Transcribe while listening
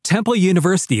Temple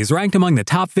University is ranked among the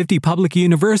top 50 public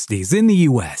universities in the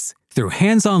U.S. Through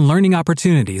hands-on learning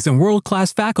opportunities and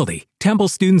world-class faculty, Temple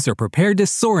students are prepared to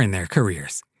soar in their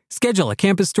careers. Schedule a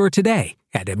campus tour today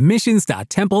at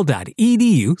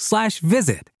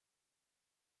admissions.temple.edu/visit.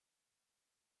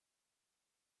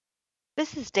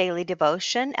 This is Daily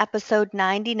Devotion, episode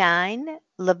 99,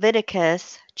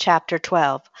 Leviticus chapter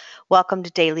 12. Welcome to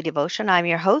Daily Devotion. I'm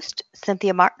your host,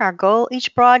 Cynthia Martin. Our goal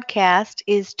each broadcast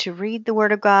is to read the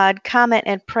Word of God, comment,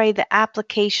 and pray the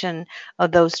application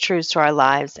of those truths to our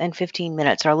lives in 15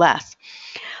 minutes or less.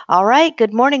 All right,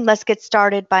 good morning. Let's get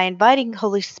started by inviting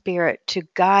Holy Spirit to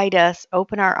guide us,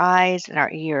 open our eyes and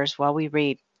our ears while we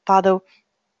read. Father,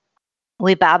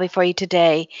 we bow before you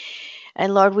today.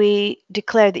 And Lord, we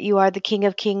declare that you are the King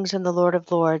of Kings and the Lord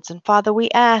of Lords. And Father, we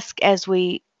ask as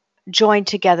we join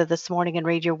together this morning and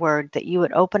read your word that you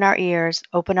would open our ears,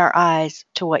 open our eyes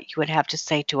to what you would have to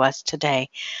say to us today,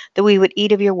 that we would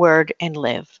eat of your word and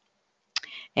live.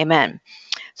 Amen.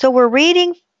 So we're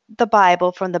reading the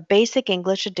Bible from the Basic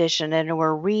English Edition, and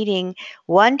we're reading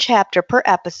one chapter per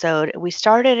episode. We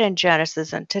started in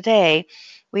Genesis, and today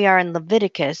we are in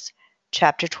Leviticus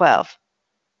chapter 12.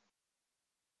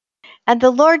 And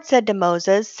the Lord said to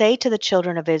Moses, say to the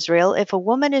children of Israel, if a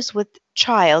woman is with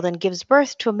child and gives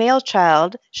birth to a male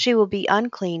child, she will be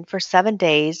unclean for 7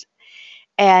 days,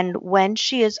 and when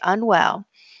she is unwell.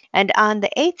 And on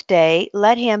the 8th day,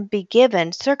 let him be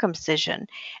given circumcision,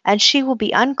 and she will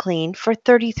be unclean for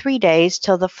 33 days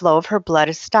till the flow of her blood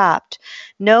is stopped.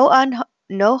 No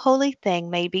holy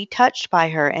thing may be touched by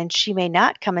her, and she may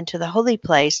not come into the holy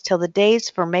place till the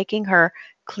days for making her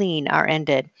clean are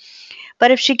ended.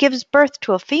 But if she gives birth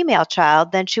to a female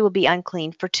child, then she will be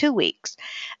unclean for 2 weeks,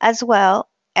 as well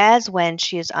as when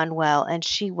she is unwell, and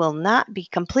she will not be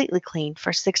completely clean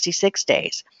for 66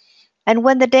 days. And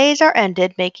when the days are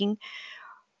ended, making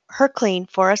her clean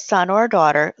for a son or a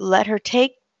daughter, let her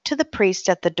take to the priest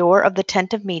at the door of the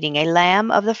tent of meeting a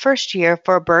lamb of the first year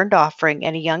for a burnt offering,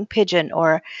 and a young pigeon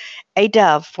or a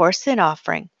dove for a sin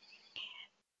offering.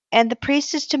 And the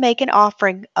priest is to make an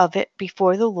offering of it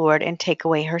before the Lord and take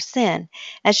away her sin,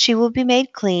 and she will be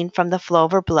made clean from the flow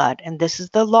of her blood. And this is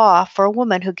the law for a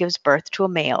woman who gives birth to a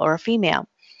male or a female.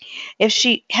 If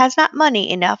she has not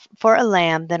money enough for a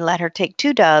lamb, then let her take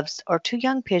 2 doves or 2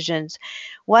 young pigeons,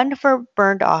 one for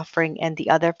burnt offering and the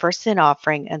other for sin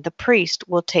offering, and the priest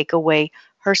will take away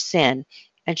her sin,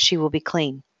 and she will be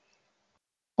clean.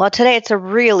 Well, today it's a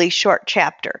really short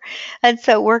chapter, and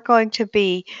so we're going to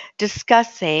be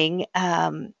discussing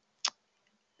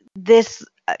this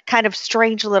kind of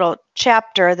strange little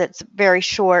chapter that's very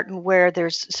short and where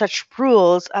there's such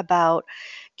rules about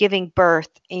giving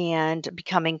birth and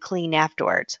becoming clean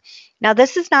afterwards. Now,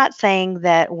 this is not saying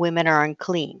that women are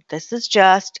unclean. This is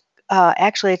just,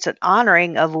 actually, it's an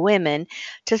honoring of women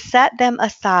to set them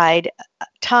aside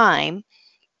time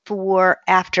for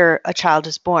after a child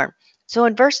is born. So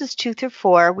in verses 2 through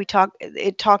 4,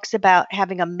 it talks about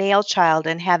having a male child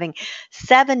and having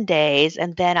 7 days,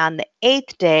 and then on the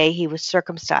 8th day he was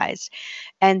circumcised,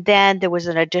 and then there was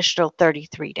an additional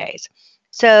 33 days.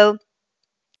 So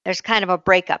there's kind of a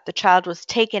breakup. The child was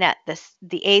taken at the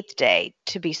 8th day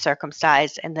to be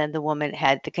circumcised, and then the woman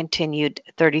had the continued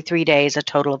 33 days, a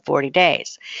total of 40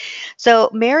 days. So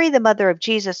Mary, the mother of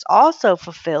Jesus, also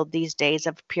fulfilled these days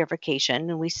of purification,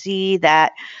 and we see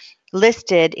that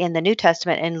listed in the New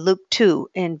Testament in Luke 2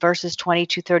 in verses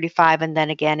 20-35, and then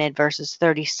again in verses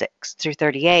 36 through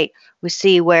 38. We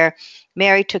see where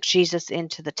Mary took Jesus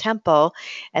into the temple,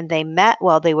 and they met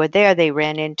while they were there. They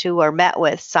ran into or met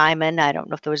with Simon. I don't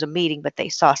know if there was a meeting, but they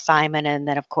saw Simon, and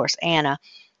then of course Anna,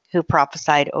 who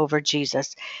prophesied over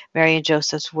Jesus. Mary and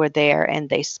Joseph were there, and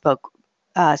they spoke.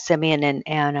 Simeon and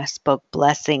Anna spoke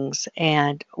blessings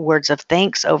and words of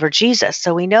thanks over Jesus.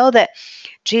 So we know that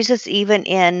Jesus, even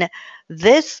in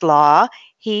this law,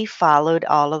 he followed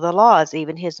all of the laws.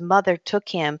 Even his mother took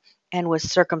him and was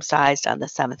circumcised on the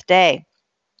 7th day.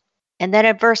 And then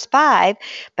in verse 5,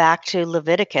 back to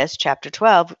Leviticus chapter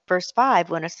 12, verse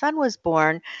 5, when a son was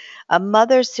born, a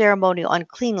mother's ceremonial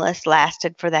uncleanness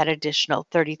lasted for that additional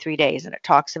 33 days. And it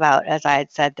talks about, as I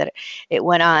had said, that it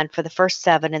went on for the first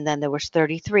 7, and then there was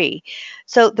 33.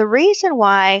 So the reason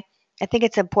why I think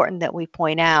it's important that we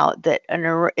point out that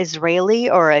an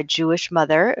Israeli or a Jewish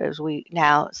mother, as we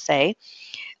now say,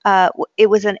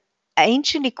 it was an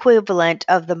ancient equivalent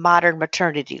of the modern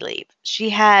maternity leave.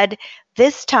 She had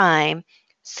this time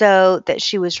so that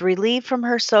she was relieved from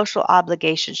her social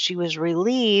obligations. She was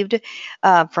relieved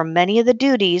from many of the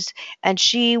duties, and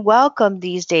she welcomed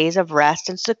these days of rest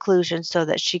and seclusion so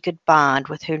that she could bond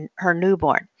with her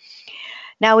newborn.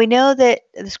 Now, we know that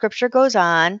the scripture goes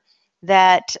on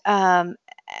that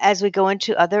as we go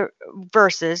into other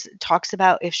verses, it talks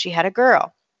about if she had a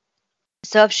girl.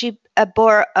 So if she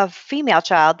bore a female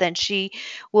child, then she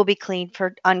will be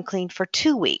unclean for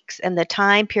 2 weeks. And the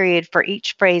time period for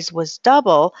each phrase was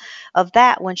double of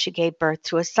that when she gave birth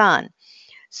to a son.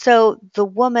 So the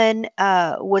woman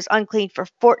was unclean for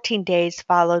 14 days,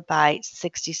 followed by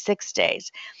 66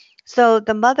 days. So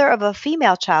the mother of a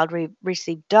female child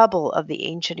received double of the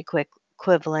ancient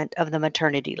equivalent of the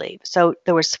maternity leave. So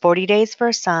there was 40 days for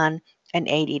a son and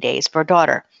 80 days for a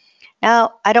daughter.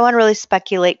 Now, I don't want to really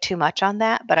speculate too much on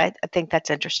that, but I think that's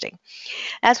interesting.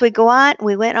 As we go on,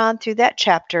 we went on through that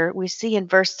chapter. We see in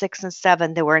verse 6 and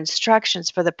 7, there were instructions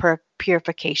for the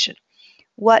purification,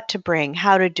 what to bring,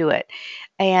 how to do it.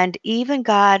 And even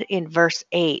God in verse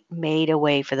 8 made a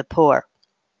way for the poor.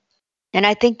 And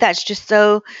I think that's just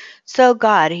so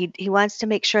God. He wants to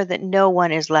make sure that no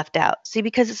one is left out. See,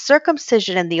 because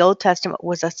circumcision in the Old Testament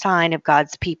was a sign of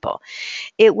God's people.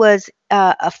 It was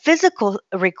a physical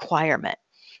requirement.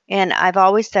 And I've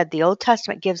always said the Old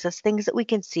Testament gives us things that we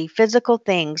can see, physical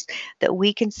things that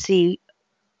we can see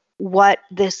what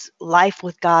this life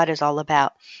with God is all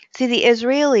about. See, the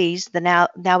Israelis,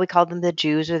 now we call them the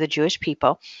Jews or the Jewish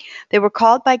people, they were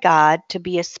called by God to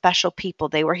be a special people.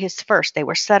 They were his first. They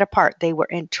were set apart. They were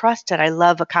entrusted. I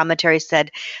love a commentary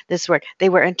said this word. They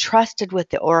were entrusted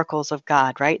with the oracles of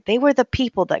God, right? They were the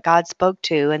people that God spoke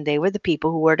to, and they were the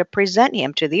people who were to present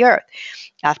him to the earth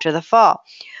after the fall.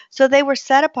 So they were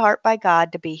set apart by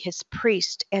God to be his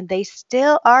priest, and they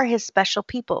still are his special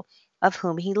people of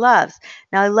whom he loves.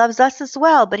 Now, he loves us as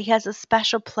well, but he has a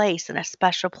special place and a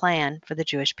special plan for the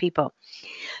Jewish people.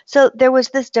 So there was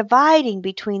this dividing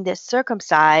between the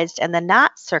circumcised and the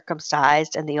not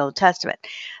circumcised in the Old Testament.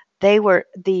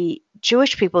 The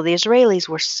Jewish people, the Israelis,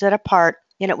 were set apart,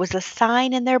 and it was a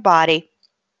sign in their body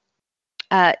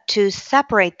to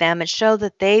separate them and show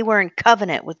that they were in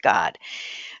covenant with God.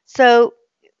 So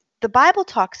the Bible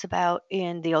talks about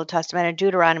in the Old Testament in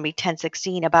Deuteronomy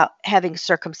 10:16 about having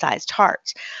circumcised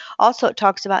hearts. Also, it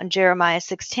talks about in Jeremiah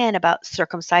 6:10 about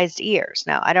circumcised ears.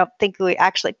 Now, I don't think we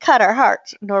actually cut our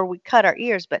hearts, nor we cut our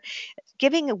ears, but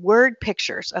giving word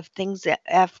pictures of things that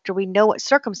after we know what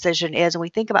circumcision is and we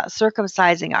think about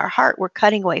circumcising our heart, we're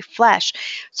cutting away flesh.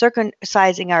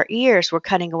 Circumcising our ears, we're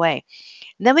cutting away.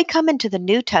 And then we come into the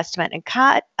New Testament, and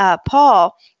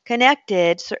Paul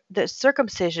connected the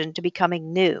circumcision to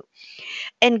becoming new.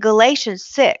 In Galatians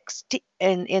 6,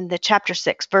 in the chapter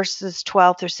 6, verses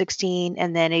 12 through 16,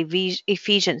 and then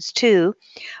Ephesians 2,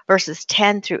 verses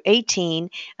 10 through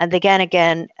 18, and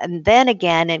then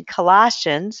again in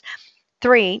Colossians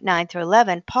 3, 9 through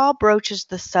 11, Paul broaches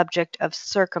the subject of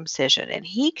circumcision, and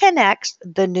he connects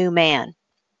the new man.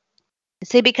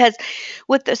 See, because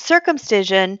with the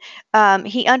circumcision,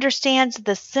 he understands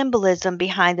the symbolism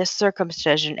behind the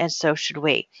circumcision, and so should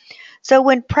we. So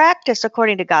when practiced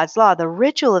according to God's law, the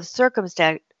ritual of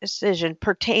circumcision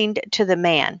pertained to the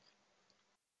male,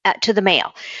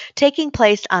 taking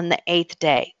place on the 8th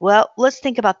day. Well, let's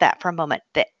think about that for a moment.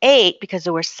 The 8, because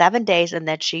there were 7 days, and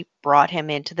then she brought him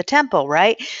into the temple,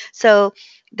 right? So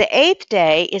the 8th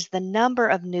day is the number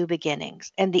of new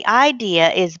beginnings. And the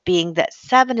idea is being that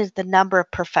 7 is the number of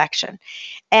perfection.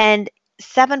 And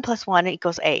 7 plus 1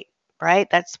 equals 8, right?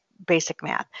 That's basic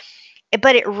math.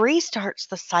 But it restarts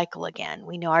the cycle again.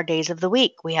 We know our days of the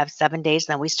week. We have 7 days,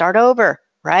 then we start over,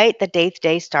 right? The 8th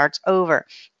day starts over.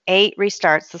 8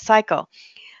 restarts the cycle.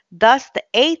 Thus, the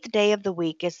 8th day of the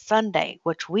week is Sunday,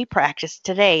 which we practice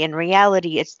today. In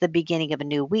reality, it's the beginning of a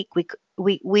new week.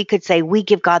 We could say we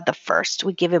give God the first.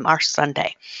 We give him our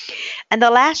Sunday. And the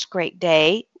last great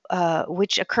day,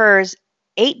 which occurs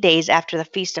 8 days after the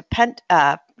Feast of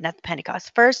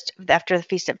Pentecost, first after the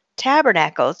Feast of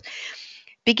Tabernacles,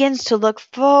 begins to look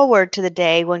forward to the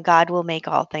day when God will make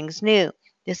all things new.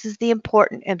 This is the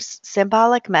important and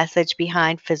symbolic message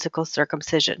behind physical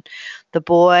circumcision. The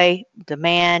boy, the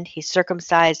man, he's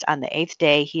circumcised on the 8th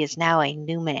day. He is now a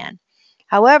new man.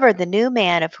 However, the new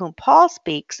man of whom Paul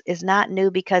speaks is not new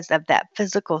because of that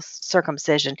physical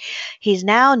circumcision. He's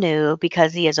now new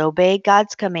because he has obeyed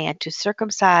God's command to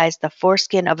circumcise the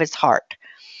foreskin of his heart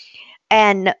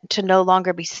and to no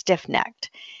longer be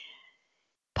stiff-necked.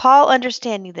 Paul,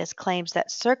 understanding this, claims that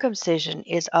circumcision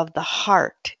is of the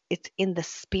heart. It's in the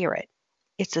spirit.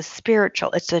 It's a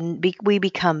spiritual. We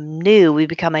become new. We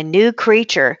become a new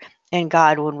creature in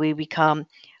God when we become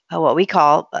what we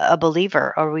call a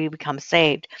believer, or we become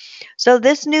saved. So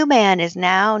this new man is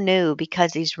now new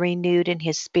because he's renewed in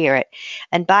his spirit.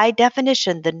 And by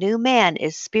definition, the new man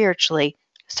is spiritually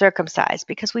circumcised,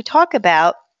 because we talk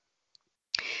about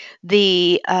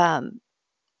the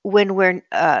when we're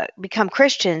become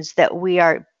Christians, that we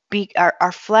are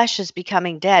our flesh is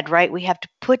becoming dead, right? We have to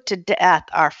put to death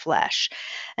our flesh.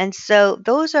 And so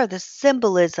those are the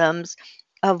symbolisms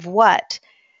of what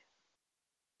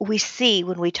we see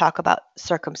when we talk about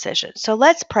circumcision. So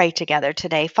let's pray together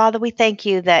today. Father, we thank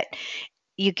you that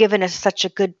you've given us such a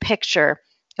good picture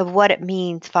of what it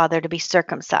means, Father, to be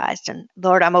circumcised. And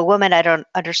Lord, I'm a woman. I don't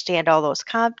understand all those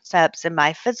concepts in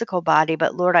my physical body,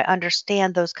 but Lord, I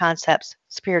understand those concepts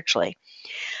spiritually.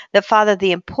 That, Father,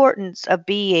 the importance of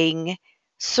being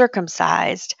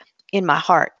circumcised in my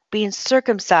heart, being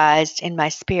circumcised in my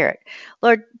spirit.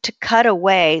 Lord, to cut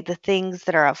away the things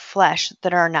that are of flesh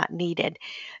that are not needed,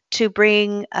 to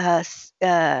bring us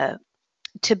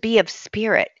to be of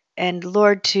spirit, and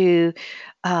Lord, to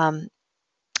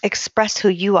express who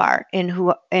you are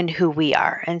and who we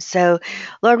are. And so,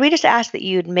 Lord, we just ask that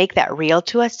you'd make that real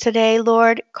to us today,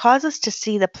 Lord. Cause us to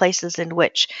see the places in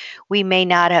which we may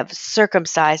not have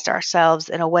circumcised ourselves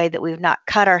in a way that we've not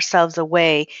cut ourselves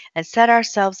away and set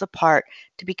ourselves apart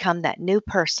to become that new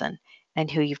person and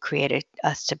who you've created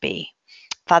us to be.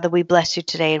 Father, we bless you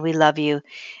today and we love you.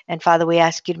 And Father, we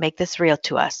ask you to make this real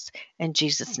to us in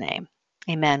Jesus' name.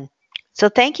 Amen. So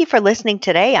thank you for listening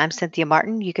today. I'm Cynthia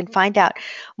Martin. You can find out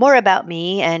more about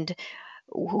me and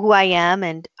who I am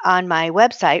and on my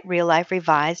website,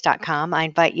 realliferevised.com. I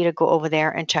invite you to go over there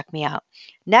and check me out.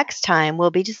 Next time, we'll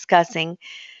be discussing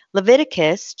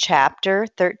Leviticus chapter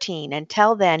 13.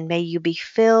 Until then, may you be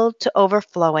filled to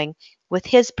overflowing with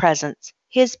his presence,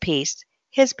 his peace,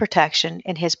 his protection,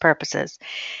 and his purposes.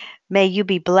 May you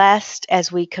be blessed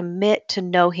as we commit to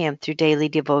know him through daily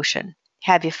devotion.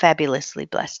 Have a fabulously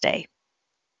blessed day.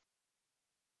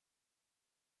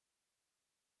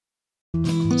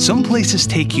 Some places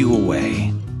take you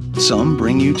away. Some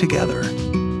bring you together.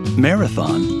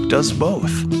 Marathon does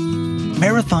both.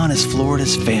 Marathon is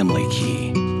Florida's family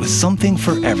key, with something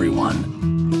for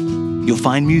everyone. You'll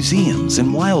find museums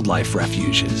and wildlife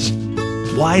refuges,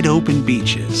 wide open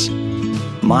beaches,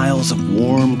 miles of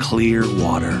warm, clear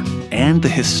water, and the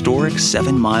historic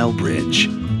 7-mile bridge.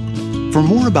 For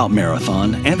more about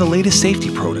Marathon and the latest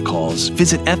safety protocols,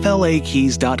 visit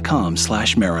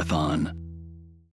flakeys.com/marathon.